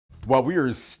While we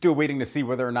are still waiting to see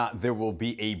whether or not there will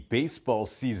be a baseball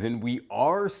season, we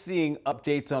are seeing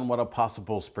updates on what a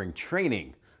possible spring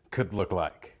training could look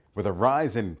like. With a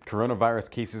rise in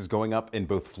coronavirus cases going up in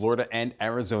both Florida and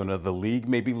Arizona, the league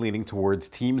may be leaning towards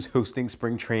teams hosting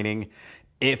spring training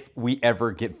if we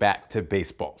ever get back to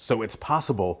baseball. So it's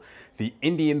possible the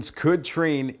Indians could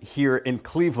train here in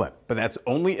Cleveland, but that's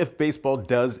only if baseball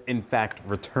does in fact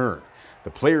return. The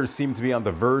players seem to be on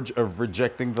the verge of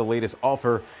rejecting the latest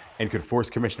offer and could force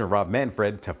Commissioner Rob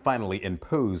Manfred to finally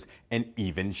impose an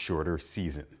even shorter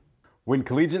season. When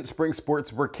collegiate spring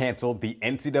sports were canceled, the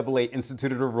NCAA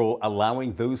instituted a rule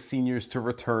allowing those seniors to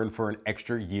return for an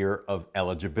extra year of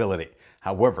eligibility.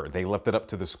 However, they left it up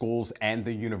to the schools and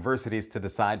the universities to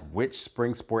decide which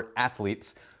spring sport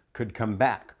athletes could come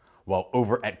back. While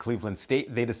over at Cleveland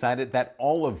State, they decided that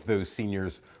all of those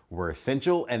seniors were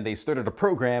essential and they started a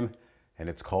program, and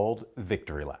it's called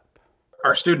Victory Lap.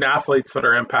 Our student athletes that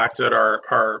are impacted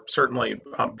are certainly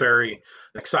very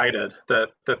excited that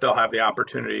they'll have the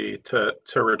opportunity to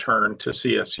return to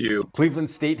CSU.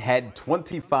 Cleveland State had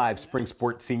 25 spring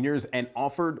sport seniors and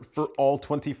offered for all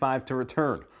 25 to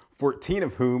return, 14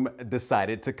 of whom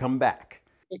decided to come back.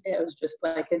 It was just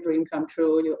like a dream come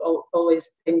true. You always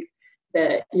think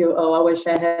that I wish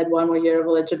I had one more year of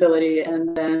eligibility,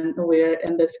 and then we're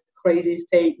in this crazy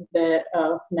state that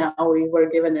now we were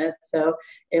given it. So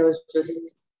it was just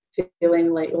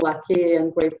feeling like lucky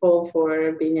and grateful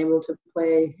for being able to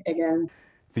play again.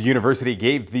 The university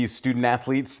gave these student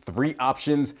athletes 3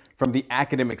 options from the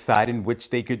academic side in which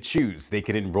they could choose. They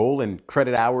could enroll in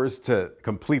credit hours to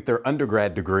complete their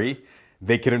undergrad degree.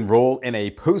 They could enroll in a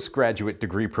postgraduate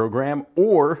degree program,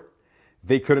 or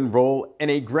they could enroll in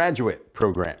a graduate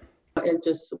program. It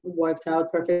just worked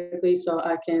out perfectly, so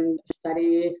I can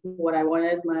study what I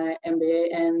wanted, my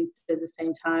MBA, and at the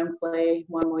same time play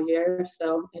one more year.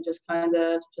 So it just kind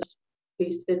of just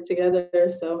pieced it together.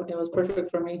 So it was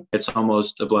perfect for me. It's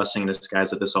almost a blessing in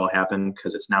disguise that this all happened,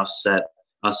 because it's now set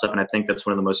us up. And I think that's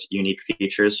one of the most unique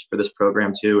features for this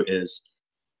program too, is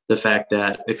the fact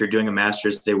that if you're doing a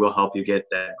master's, they will help you get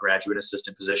that graduate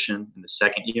assistant position in the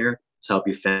second year to help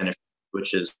you finish,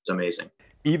 which is amazing.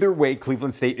 Either way,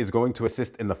 Cleveland State is going to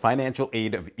assist in the financial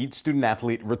aid of each student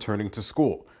athlete returning to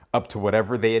school, up to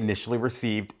whatever they initially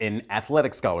received in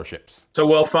athletic scholarships. So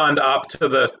we'll fund up to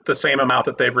the same amount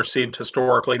that they've received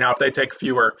historically. Now, if they take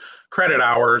fewer credit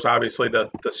hours, obviously the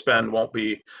spend won't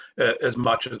be as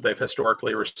much as they've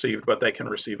historically received, but they can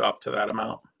receive up to that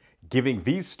amount, giving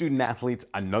these student athletes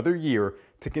another year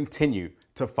to continue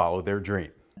to follow their dream.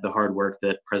 The hard work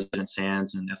that President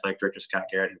Sands and Athletic Director Scott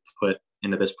Garrett have put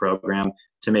into this program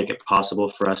to make it possible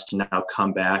for us to now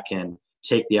come back and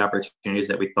take the opportunities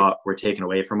that we thought were taken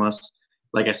away from us.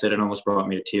 Like I said, it almost brought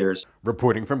me to tears.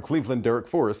 Reporting from Cleveland, Derek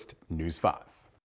Forrest, News 5.